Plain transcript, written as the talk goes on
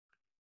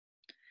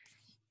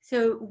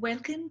So,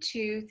 welcome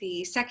to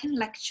the second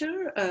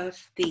lecture of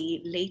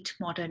the late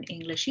modern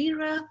English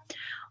era.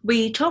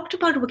 We talked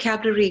about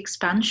vocabulary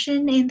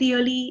expansion in the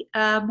early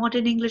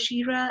modern English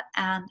era,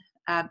 and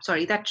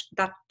sorry, that's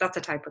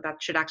a typo.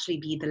 That should actually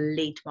be the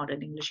late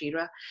modern English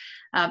era,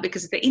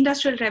 because of the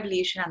Industrial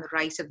Revolution and the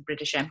rise of the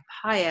British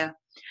Empire.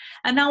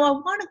 And now I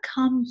want to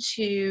come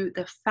to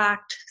the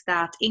fact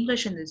that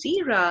English in this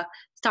era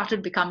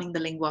started becoming the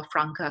lingua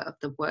franca of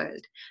the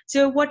world.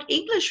 So what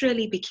English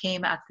really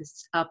became at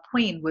this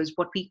point was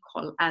what we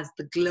call as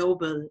the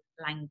global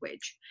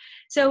language.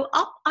 So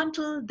up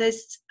until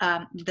this,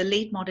 the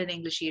late modern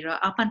English era,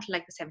 up until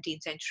like the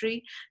 17th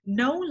century,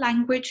 no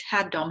language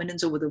had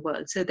dominance over the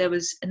world. So there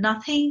was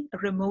nothing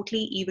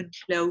remotely even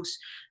close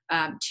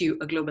to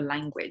a global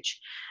language.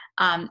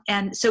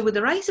 And so with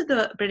the rise of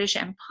the British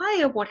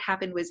Empire, what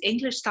happened was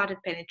English started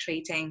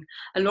penetrating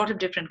a lot of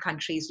different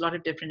countries, a lot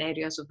of different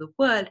areas of the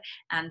world.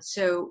 And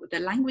so the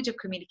language of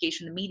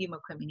communication, the medium of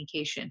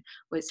communication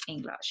was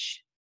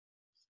English.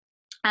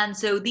 And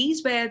so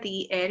these were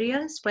the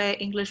areas where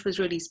English was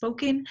really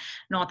spoken.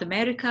 North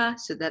America,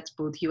 so that's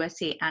both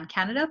USA and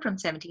Canada from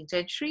 17th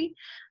century.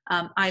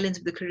 Islands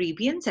of the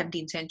Caribbean,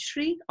 17th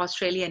century.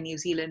 Australia and New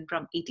Zealand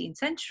from 18th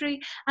century.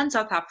 And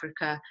South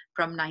Africa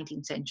from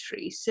 19th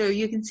century. So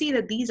you can see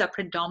that these are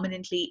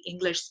predominantly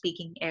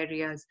English-speaking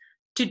areas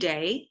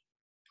today.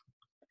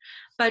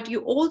 But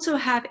you also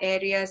have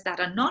areas that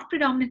are not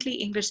predominantly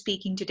English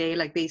speaking today,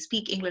 like they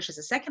speak English as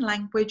a second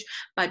language,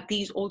 but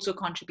these also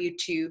contribute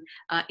to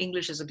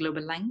English as a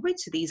global language.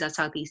 So these are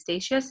Southeast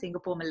Asia,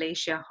 Singapore,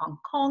 Malaysia, Hong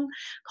Kong,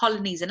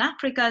 colonies in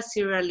Africa,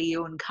 Sierra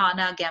Leone,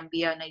 Ghana,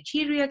 Gambia,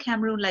 Nigeria,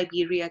 Cameroon,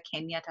 Liberia,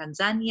 Kenya,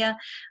 Tanzania,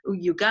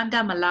 Uganda,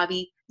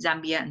 Malawi,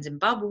 Zambia and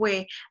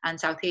Zimbabwe, and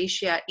South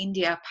Asia,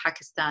 India,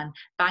 Pakistan,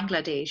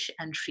 Bangladesh,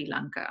 and Sri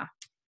Lanka.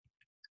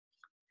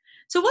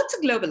 So what's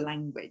a global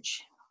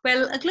language?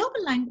 Well, a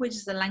global language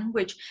is a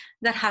language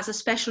that has a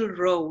special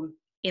role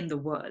in the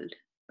world,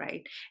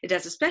 right? It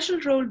has a special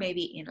role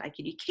maybe in like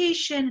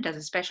education, it has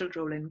a special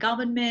role in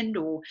government,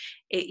 or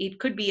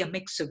it could be a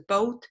mix of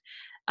both.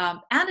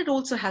 And it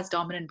also has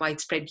dominant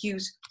widespread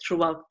use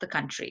throughout the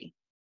country.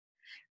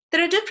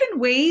 There are different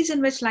ways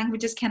in which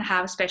languages can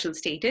have special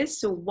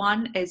status. So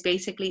one is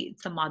basically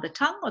it's the mother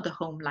tongue or the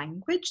home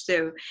language.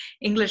 So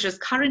English is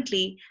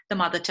currently the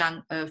mother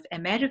tongue of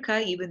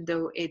America, even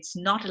though it's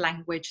not a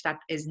language that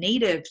is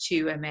native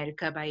to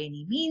America by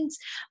any means,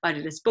 but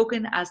it is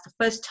spoken as the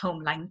first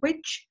home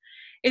language.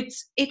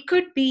 It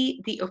could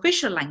be the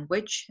official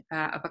language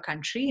of a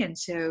country, and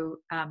so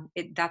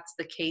that's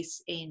the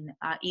case in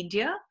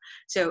India.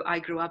 So I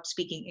grew up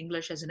speaking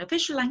English as an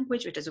official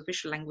language, which has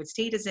official language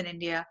status in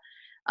India.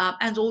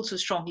 And also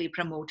strongly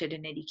promoted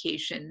in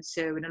education.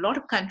 So in a lot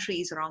of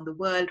countries around the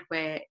world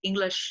where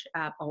English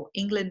or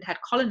England had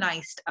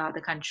colonized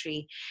the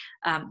country,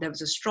 there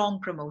was a strong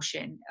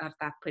promotion of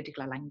that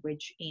particular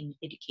language in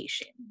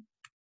education.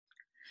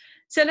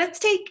 So let's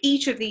take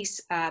each of these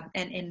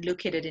and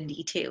look at it in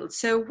detail.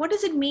 So what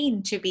does it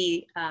mean to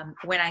be,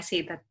 when I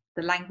say that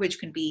the language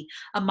can be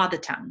a mother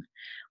tongue?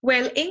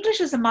 Well, English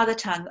is a mother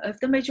tongue of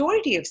the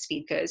majority of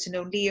speakers in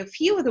only a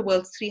few of the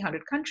world's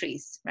 300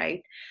 countries,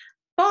 right?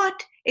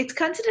 But it's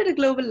considered a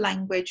global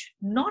language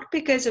not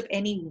because of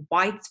any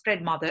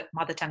widespread mother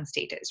tongue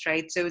status,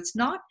 right? So it's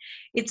not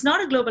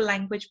a global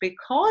language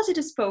because it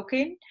is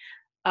spoken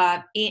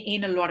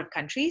in a lot of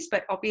countries,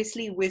 but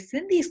obviously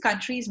within these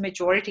countries,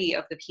 majority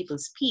of the people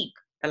speak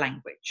the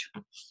language.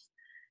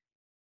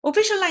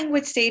 Official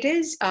language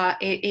status,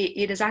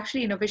 it is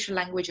actually an official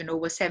language in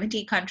over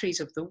 70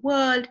 countries of the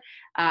world.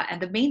 And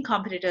the main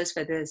competitors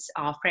for this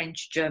are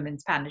French, German,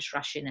 Spanish,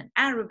 Russian, and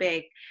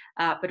Arabic.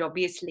 But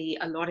obviously,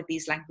 a lot of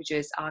these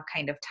languages are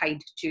kind of tied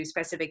to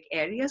specific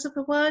areas of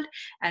the world.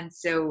 And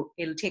so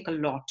it'll take a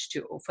lot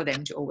for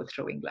them to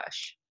overthrow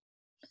English.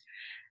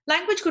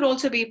 Language could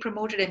also be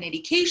promoted in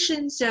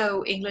education.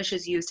 So English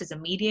is used as a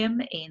medium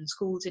in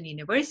schools and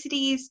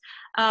universities,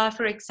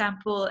 for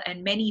example,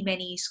 and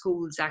many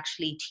schools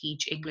actually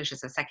teach English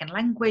as a second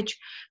language.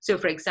 So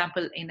for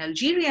example, in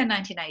Algeria in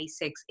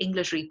 1996,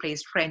 English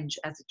replaced French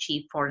as a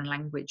chief foreign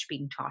language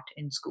being taught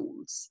in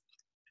schools.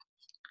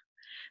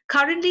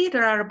 Currently,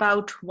 there are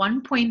about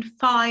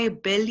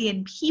 1.5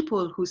 billion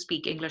people who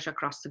speak English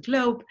across the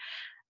globe.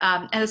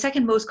 And the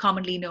second most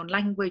commonly known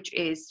language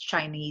is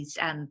Chinese,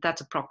 and that's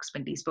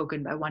approximately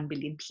spoken by 1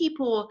 billion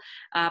people.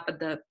 But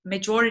the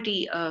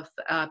majority of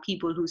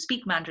people who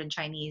speak Mandarin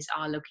Chinese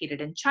are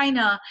located in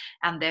China,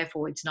 and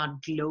therefore it's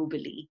not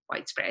globally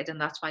widespread. And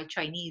that's why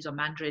Chinese or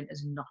Mandarin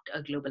is not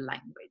a global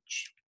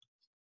language.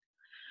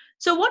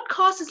 So what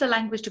causes a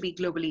language to be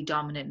globally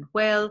dominant?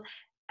 Well,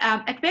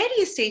 at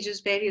various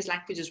stages, various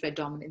languages were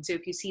dominant. So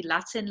if you see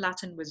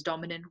Latin was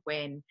dominant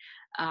when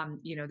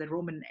the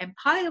Roman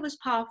Empire was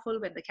powerful,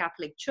 when the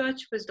Catholic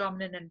Church was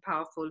dominant and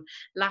powerful.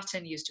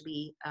 Latin used to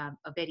be a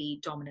very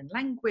dominant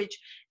language.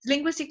 It's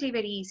linguistically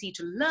very easy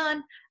to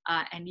learn,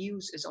 and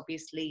use is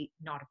obviously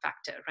not a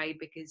factor, right?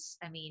 Because,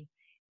 I mean,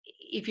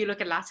 if you look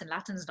at Latin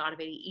is not a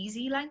very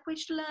easy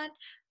language to learn,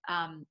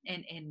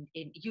 and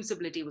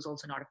usability was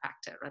also not a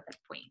factor at that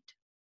point.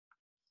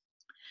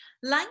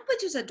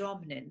 Languages are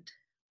dominant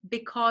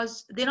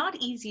because they're not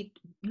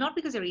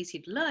because they're easy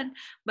to learn,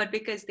 but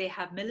because they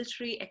have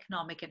military,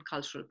 economic, and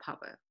cultural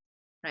power,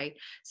 right?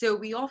 So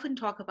we often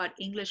talk about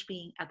English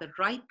being at the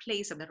right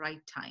place at the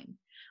right time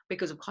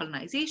because of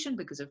colonization,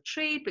 because of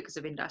trade, because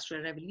of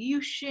industrial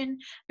revolution,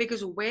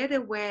 because of where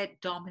there were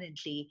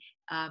dominantly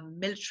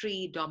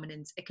military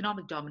dominance,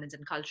 economic dominance,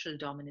 and cultural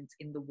dominance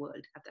in the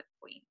world at that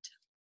point.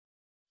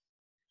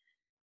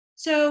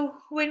 So,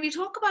 when we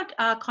talk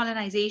about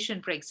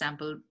colonization, for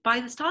example,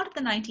 by the start of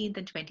the 19th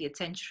and 20th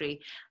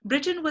century,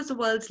 Britain was the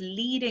world's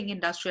leading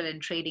industrial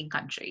and trading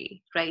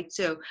country, right?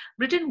 So,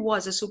 Britain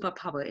was a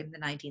superpower in the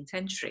 19th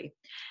century.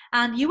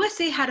 And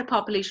USA had a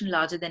population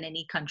larger than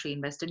any country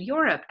in Western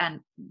Europe. And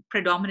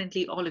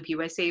predominantly all of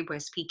USA were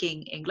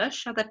speaking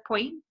English at that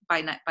point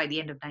by the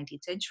end of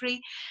 19th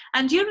century.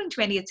 And during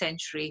 20th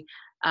century,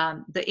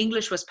 the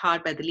English was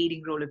powered by the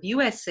leading role of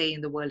USA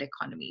in the world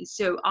economy.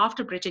 So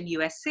after Britain,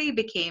 USA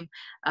became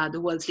the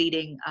world's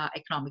leading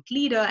economic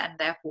leader, and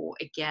therefore,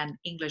 again,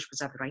 English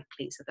was at the right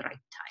place at the right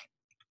time.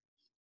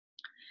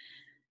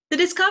 The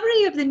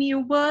discovery of the New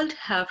World,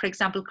 for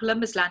example,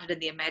 Columbus landed in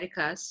the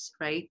Americas,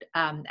 right?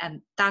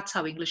 And that's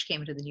how English came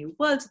into the New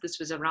World. So this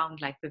was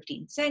around like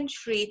 15th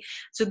century.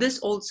 So this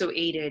also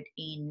aided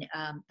in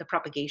the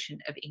propagation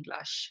of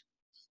English.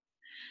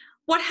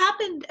 What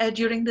happened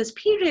during this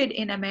period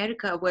in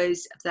America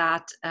was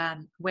that,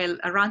 well,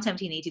 around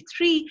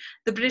 1783,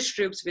 the British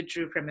troops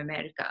withdrew from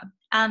America.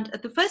 And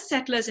the first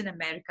settlers in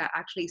America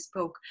actually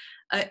spoke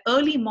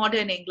early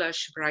modern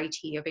English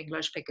variety of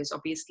English because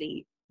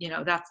obviously, you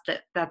know, that's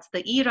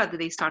the era that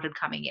they started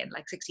coming in,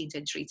 like 16th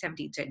century,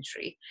 17th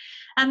century.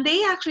 And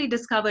they actually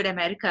discovered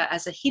America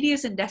as a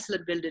hideous and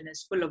desolate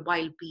wilderness full of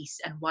wild beasts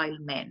and wild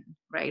men,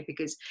 right?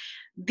 Because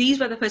these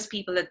were the first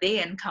people that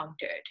they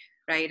encountered.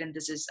 Right, and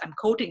this is, I'm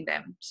quoting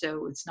them,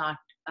 so it's not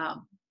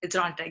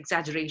an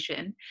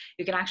exaggeration.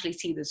 You can actually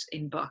see this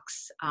in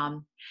books,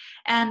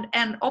 and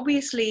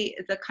obviously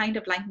the kind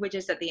of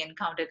languages that they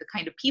encountered, the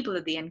kind of people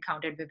that they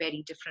encountered, were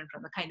very different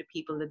from the kind of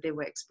people that they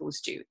were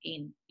exposed to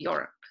in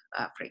Europe,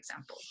 for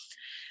example.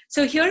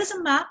 So here is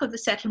a map of the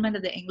settlement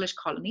of the English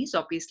colonies.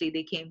 Obviously,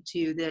 they came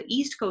to the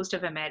east coast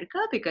of America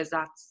because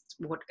that's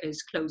what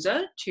is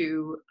closer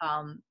to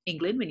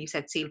England when you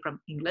set sail from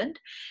England.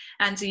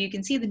 And so you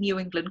can see the New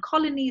England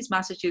colonies,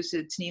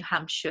 Massachusetts, New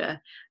Hampshire,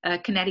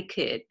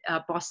 Connecticut,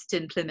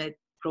 Boston, Plymouth,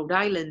 Rhode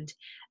Island.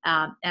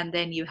 And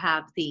then you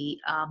have the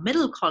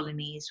middle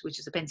colonies, which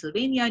is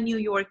Pennsylvania, New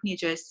York, New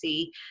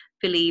Jersey,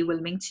 Philly,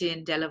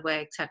 Wilmington,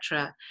 Delaware,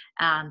 etc.,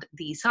 and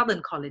the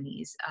southern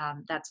colonies.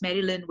 That's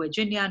Maryland,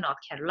 Virginia, North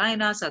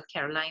Carolina, South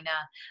Carolina,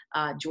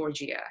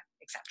 Georgia,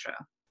 etc.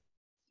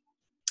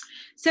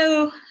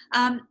 So,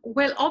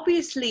 well,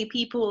 obviously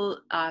people,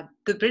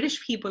 the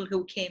British people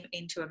who came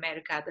into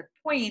America at that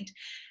point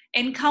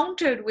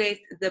encountered with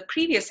the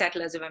previous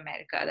settlers of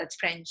America, that's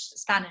French,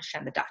 Spanish,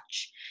 and the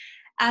Dutch.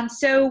 And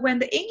so when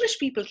the English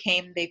people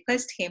came, they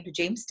first came to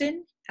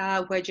Jamestown,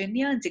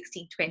 Virginia in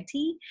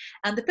 1620,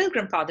 and the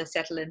Pilgrim Fathers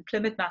settled in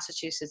Plymouth,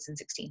 Massachusetts in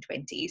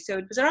 1620. So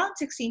it was around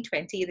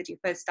 1620 that you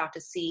first start to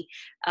see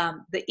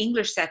the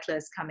English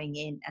settlers coming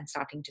in and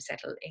starting to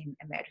settle in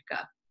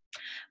America.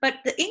 But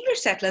the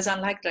English settlers,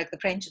 unlike like the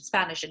French and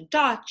Spanish and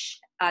Dutch,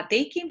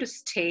 they came to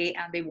stay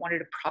and they wanted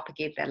to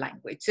propagate their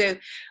language. So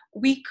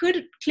we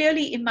could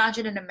clearly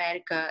imagine in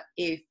America,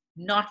 if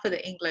not for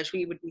the English,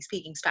 we would be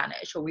speaking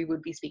Spanish or we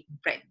would be speaking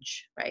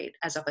French, right,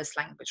 as our first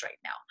language right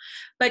now.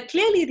 But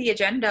clearly the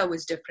agenda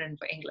was different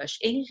for English.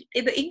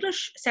 The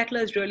English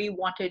settlers really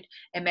wanted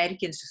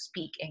Americans to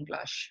speak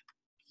English.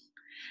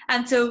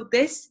 And so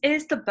this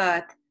is the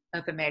birth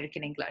of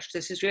American English.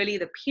 This is really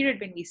the period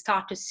when we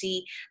start to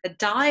see the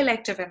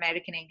dialect of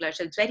American English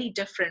that's very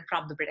different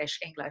from the British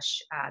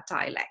English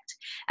dialect.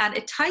 And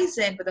it ties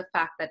in with the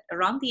fact that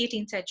around the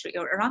 18th century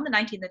or around the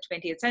 19th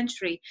and 20th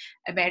century,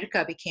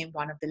 America became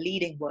one of the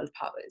leading world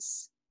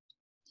powers.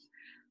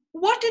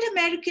 What did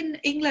American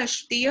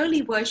English, the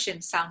early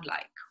version, sound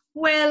like?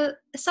 Well,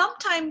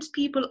 sometimes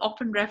people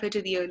often refer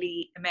to the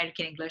early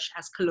American English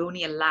as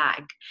colonial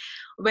lag,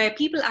 where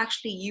people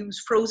actually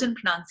use frozen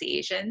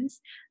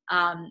pronunciations,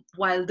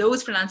 while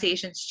those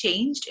pronunciations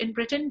changed in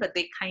Britain, but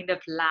they kind of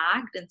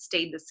lagged and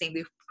stayed the same.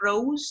 They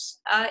froze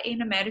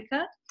in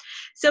America.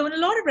 So in a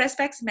lot of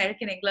respects,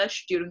 American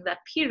English during that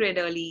period,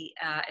 early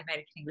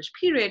American English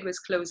period, was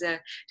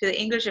closer to the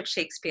English of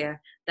Shakespeare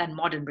than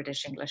modern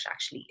British English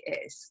actually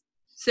is.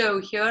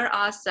 So here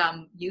are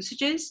some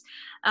usages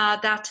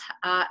that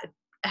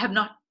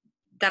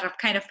have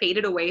kind of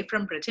faded away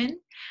from Britain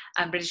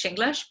and British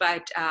English,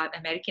 but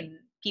American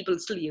people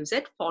still use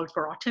it. Fall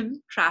for autumn,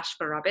 trash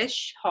for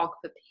rubbish, hog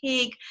for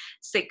pig,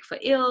 sick for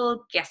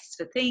ill, guests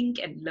for think,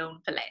 and loan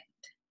for lend.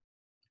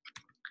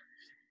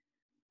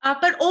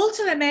 But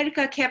also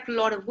America kept a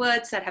lot of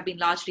words that have been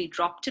largely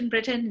dropped in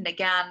Britain. And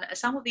again,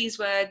 some of these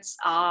words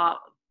are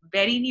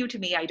very new to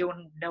me. I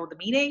don't know the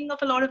meaning of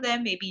a lot of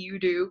them. Maybe you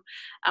do.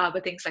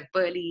 But things like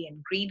burly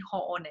and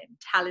greenhorn and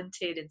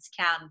talented and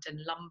scant and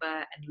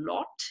lumber and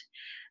lot.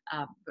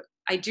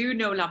 I do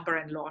know lumber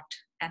and lot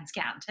and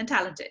scant and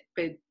talented,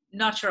 but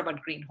not sure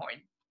about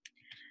greenhorn.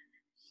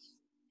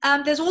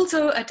 There's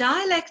also a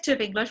dialect of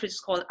English, which is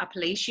called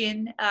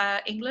Appalachian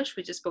English,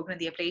 which is spoken in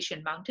the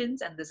Appalachian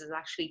Mountains, and this is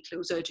actually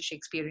closer to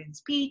Shakespearean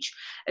speech.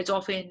 It's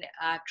often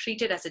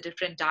treated as a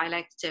different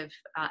dialect of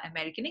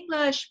American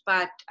English,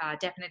 but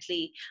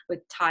definitely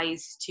with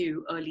ties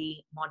to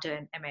early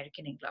modern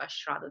American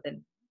English rather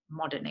than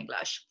modern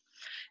English.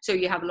 So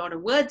you have a lot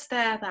of words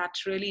there that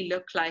really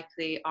look like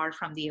they are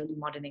from the early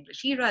modern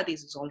English era.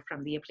 This is all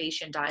from the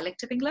Appalachian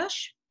dialect of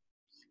English.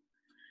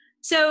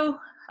 So,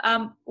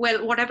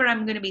 well, whatever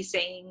I'm going to be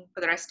saying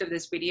for the rest of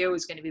this video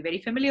is going to be very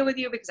familiar with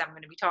you because I'm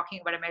going to be talking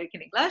about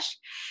American English.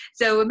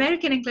 So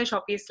American English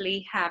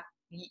obviously have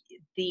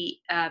the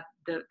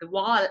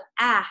vowel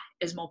a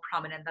is more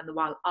prominent than the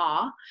vowel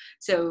a.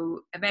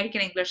 So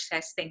American English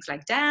says things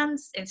like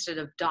dance instead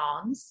of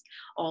dance,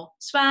 or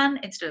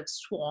swan instead of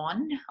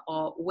swan,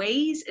 or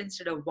ways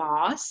instead of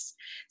was.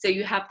 So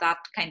you have that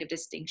kind of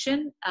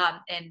distinction.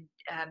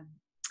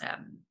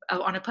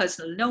 On a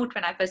personal note,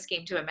 when I first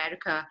came to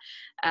America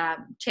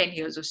 10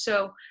 years or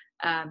so,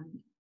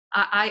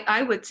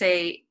 I would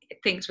say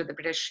things with a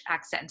British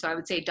accent. So I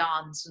would say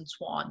dance and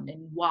swan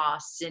and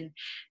was. And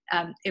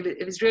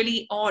it was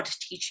really odd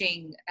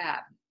teaching,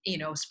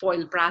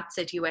 spoiled brats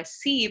at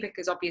USC,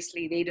 because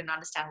obviously they didn't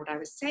understand what I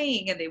was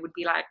saying and they would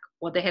be like,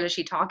 what the hell is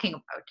she talking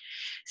about?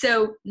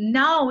 So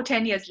now,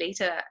 10 years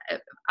later,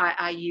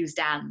 I use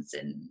dance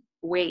and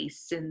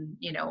ways and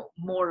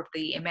more of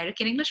the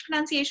American English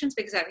pronunciations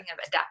because I think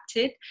I've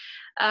adapted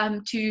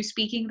to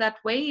speaking that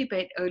way.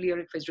 But earlier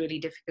it was really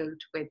difficult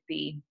with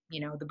the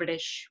the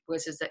British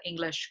versus the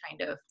English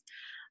kind of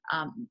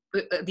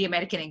the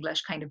American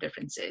English kind of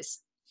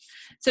differences.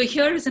 So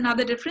here is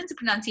another difference: the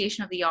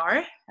pronunciation of the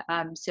R.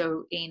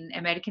 So in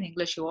American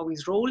English, you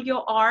always roll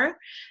your R.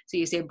 So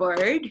you say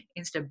bird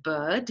instead of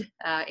bird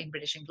in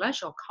British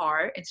English, or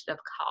car instead of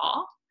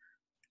car.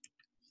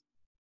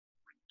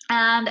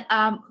 And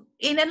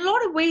in a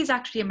lot of ways,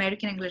 actually,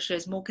 American English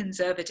is more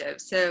conservative.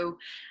 So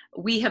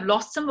we have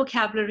lost some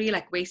vocabulary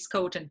like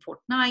waistcoat and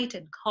fortnight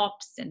and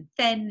copse and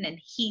fen and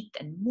heath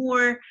and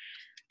moor.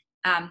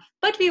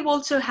 But we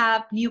also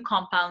have new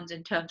compounds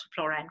in terms of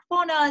flora and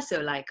fauna. So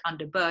like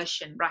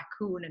underbush and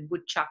raccoon and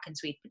woodchuck and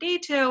sweet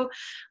potato.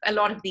 A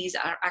lot of these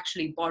are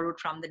actually borrowed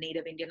from the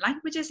native Indian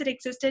languages that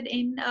existed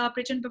in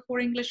Britain before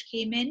English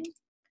came in.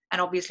 And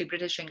obviously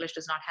British English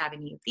does not have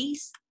any of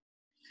these.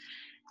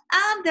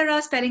 And there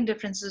are spelling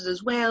differences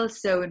as well.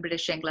 So in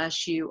British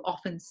English, you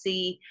often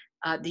see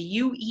the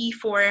UE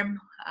form,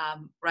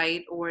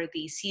 right, or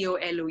the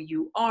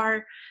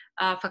COLOUR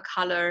for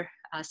color,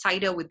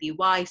 cider with the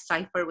Y,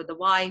 cipher with the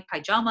Y,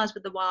 pajamas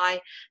with the Y,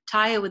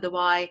 tire with the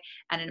Y.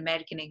 And in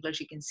American English,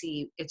 you can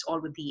see it's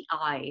all with the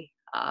I,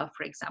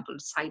 for example,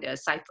 cider,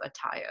 cipher,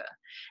 tire,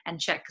 and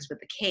check is with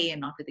the K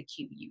and not with the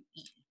QUE.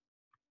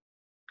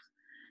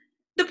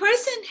 The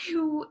person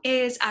who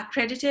is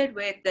accredited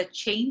with the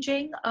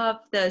changing of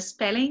the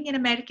spelling in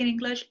American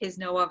English is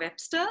Noah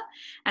Webster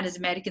and his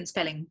American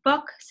Spelling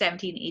Book,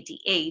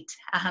 1788.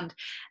 And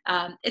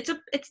it's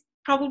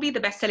probably the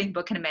best-selling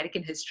book in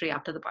American history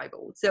after the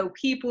Bible. So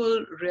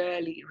people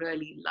really,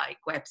 really like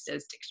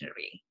Webster's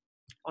dictionary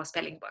or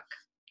spelling book.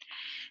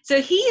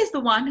 So he is the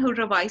one who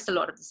revised a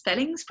lot of the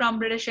spellings from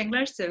British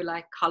English. So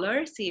like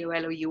color,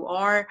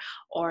 COLOUR,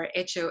 or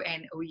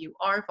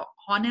HONOUR for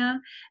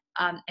honor,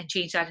 and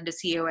change that into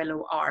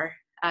COLOR.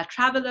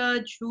 Traveler,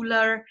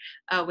 jeweler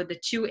with the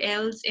two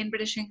L's in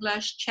British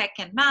English, check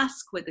and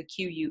mask with the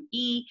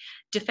QUE,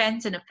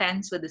 defense and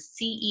offense with the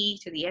CE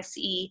to the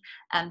SE,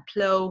 and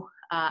plow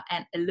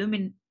and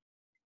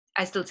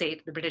I still say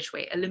it the British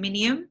way,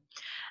 aluminium,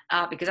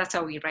 because that's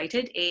how we write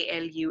it,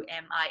 ALUMINIUM,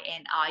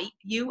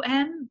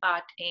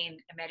 but in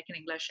American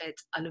English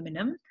it's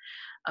aluminum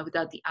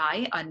without the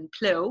I, and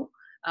plow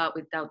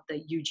without the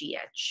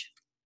UGH.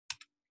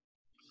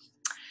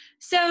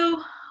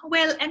 So,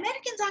 well,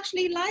 Americans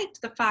actually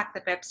liked the fact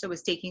that Webster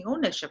was taking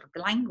ownership of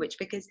the language,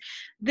 because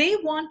they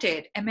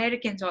wanted,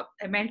 Americans of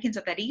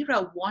that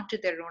era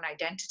wanted their own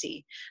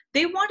identity.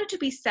 They wanted to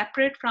be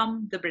separate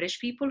from the British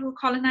people who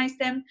colonized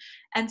them.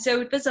 And so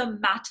it was an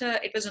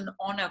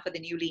honor for the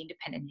newly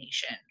independent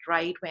nation,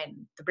 right?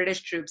 When the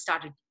British troops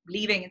started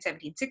leaving in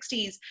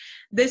 1760s,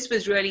 this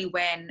was really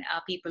when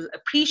people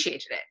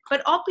appreciated it.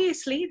 But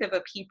obviously there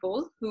were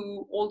people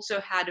who also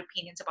had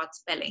opinions about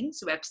spelling.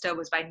 So Webster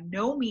was by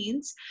no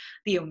means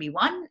the only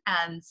one.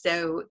 And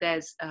so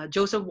there's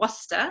Joseph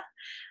Worcester,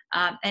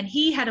 and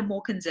he had a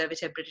more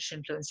conservative British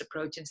influenced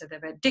approach. And so there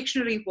were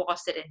dictionary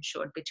wars that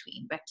ensued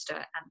between Webster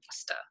and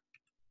Worcester.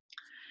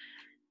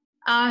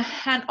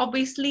 And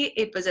obviously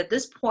it was at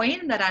this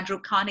point that Andrew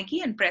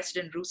Carnegie and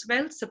President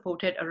Roosevelt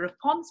supported a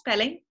reform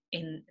spelling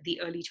in the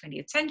early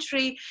 20th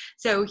century.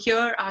 So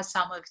here are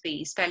some of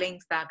the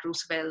spellings that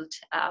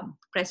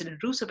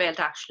President Roosevelt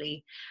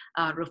actually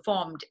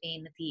reformed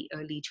in the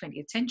early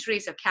 20th century.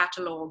 So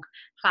catalog,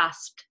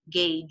 clasped,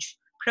 gauge,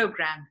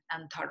 program,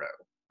 and thorough,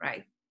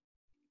 right?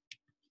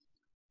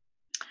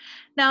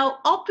 Now,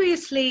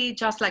 obviously,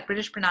 just like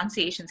British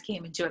pronunciations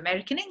came into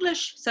American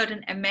English,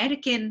 certain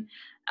American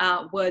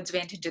words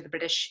went into the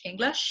British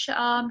English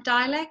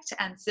dialect.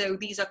 And so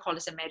these are called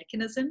as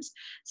Americanisms.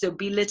 So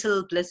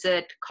belittle,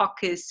 blizzard,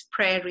 caucus,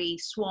 prairie,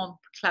 swamp,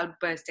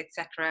 cloudburst,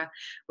 etc.,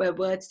 were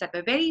words that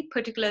were very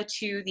particular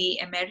to the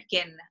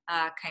American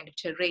kind of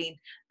terrain.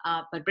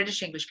 But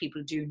British English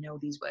people do know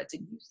these words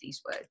and use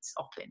these words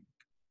often.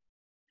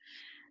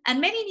 And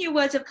many new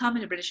words have come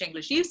into British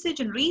English usage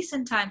in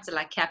recent times,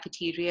 like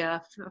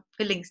cafeteria,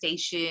 filling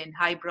station,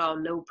 highbrow,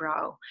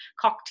 lowbrow,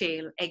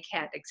 cocktail,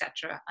 egghead,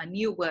 etc. are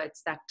new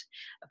words that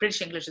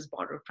British English has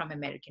borrowed from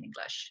American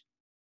English.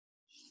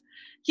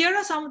 Here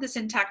are some of the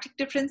syntactic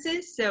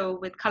differences. So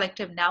with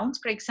collective nouns,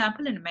 for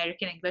example, in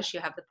American English, you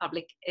have the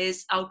public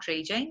is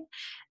outraging.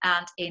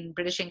 And in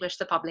British English,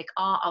 the public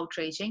are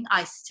outraging.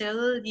 I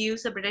still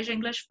use the British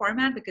English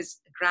format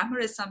because grammar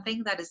is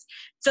something that is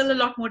still a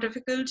lot more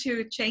difficult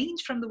to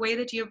change from the way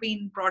that you've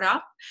been brought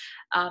up.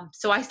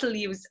 So I still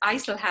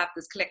have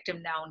this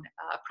collective noun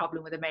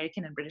problem with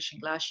American and British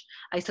English.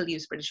 I still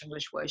use British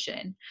English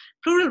version.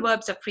 Plural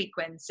verbs are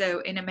frequent.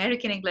 So in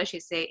American English, you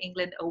say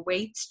England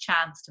awaits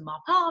chance to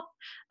mop up.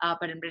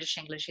 But in British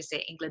English, you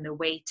say England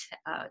await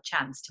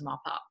chance to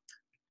mop up.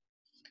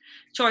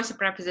 Choice of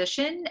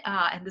preposition,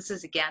 and this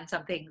is again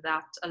something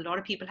that a lot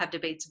of people have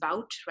debates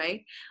about,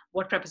 right?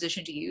 What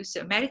preposition to use.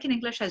 So American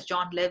English has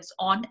John lives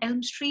on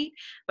Elm Street,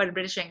 but in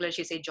British English,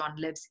 you say John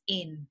lives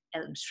in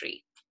Elm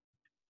Street.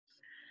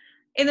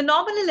 In the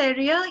nominal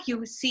area,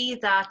 you see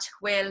that,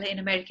 well, in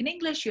American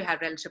English, you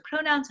have relative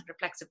pronouns and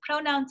reflexive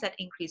pronouns that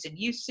increase in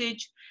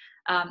usage.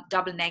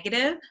 Double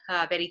negative,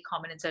 very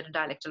common in certain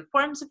dialectal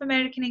forms of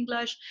American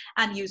English,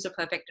 and use of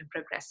perfect and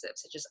progressive,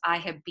 such as I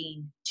have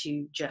been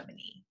to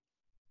Germany.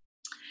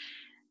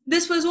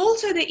 This was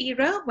also the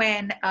era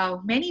when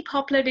many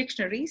popular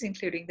dictionaries,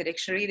 including the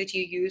dictionary that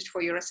you used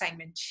for your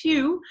assignment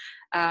 2,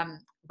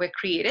 were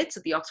created.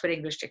 So the Oxford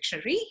English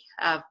Dictionary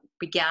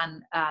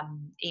began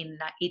in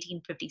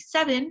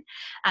 1857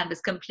 and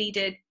was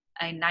completed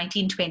in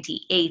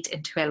 1928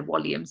 in 12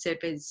 volumes. So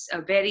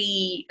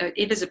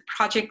it was a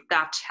project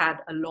that had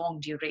a long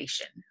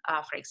duration,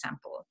 for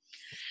example.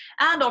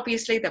 And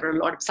obviously, there were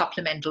a lot of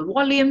supplemental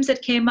volumes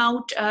that came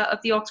out of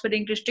the Oxford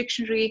English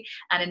Dictionary.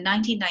 And in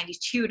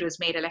 1992, it was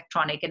made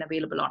electronic and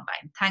available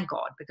online. Thank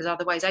God, because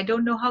otherwise, I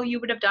don't know how you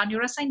would have done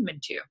your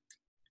assignment too.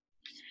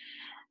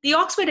 The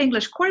Oxford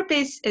English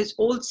Corpus is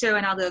also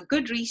another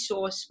good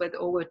resource with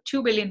over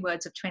 2 billion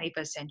words of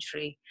 21st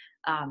century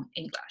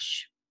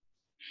English.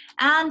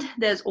 And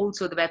there's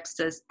also the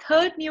Webster's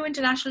Third New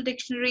International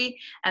Dictionary,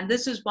 and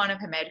this is one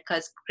of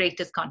America's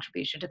greatest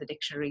contribution to the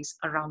dictionaries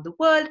around the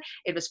world.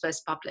 It was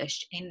first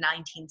published in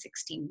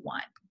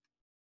 1961.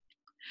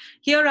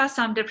 Here are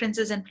some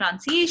differences in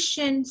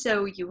pronunciation.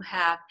 So you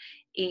have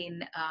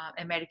in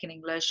American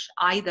English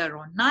either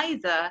or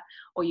neither,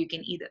 or you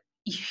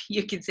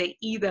can say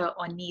either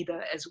or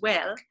neither as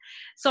well.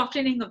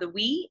 Softening of the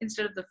we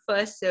instead of the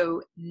first,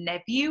 so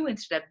nephew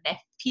instead of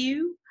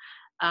nephew.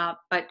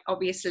 But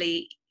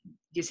obviously,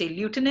 you say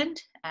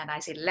lieutenant and I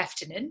say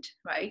lieutenant,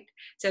 right?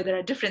 So there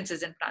are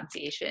differences in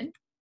pronunciation,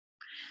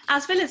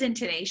 as well as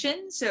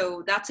intonation.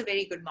 So that's a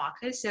very good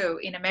marker. So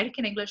in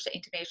American English, the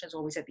intonation is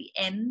always at the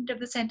end of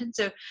the sentence.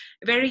 So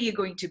where are you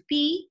going to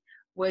be?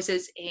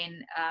 Versus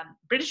in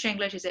British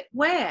English, you say,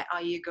 where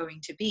are you going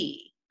to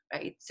be?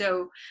 Right?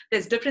 So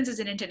there's differences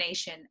in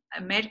intonation.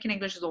 American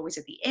English is always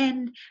at the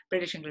end.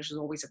 British English is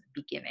always at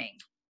the beginning.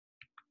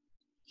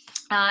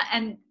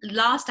 And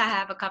last, I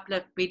have a couple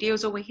of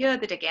videos over here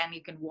that, again,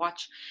 you can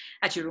watch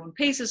at your own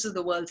pace. This is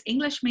the World's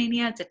English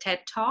Mania. It's a TED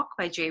Talk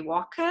by Jay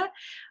Walker,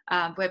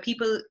 where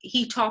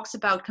he talks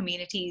about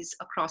communities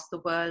across the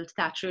world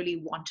that really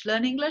want to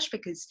learn English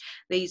because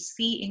they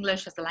see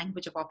English as a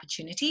language of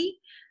opportunity.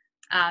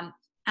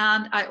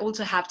 And I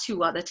also have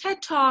 2 other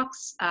TED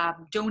Talks,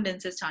 Don't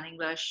Insist on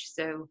English.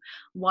 So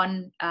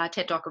one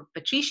TED Talk of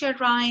Patricia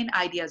Ryan,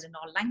 Ideas in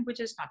All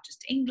Languages, Not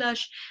Just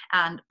English,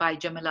 and by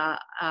Jamila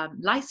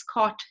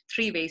Lyscott,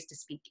 3 Ways to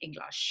Speak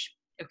English.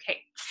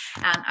 Okay,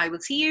 and I will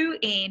see you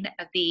in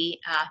the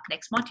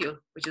next module,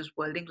 which is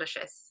World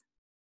Englishes.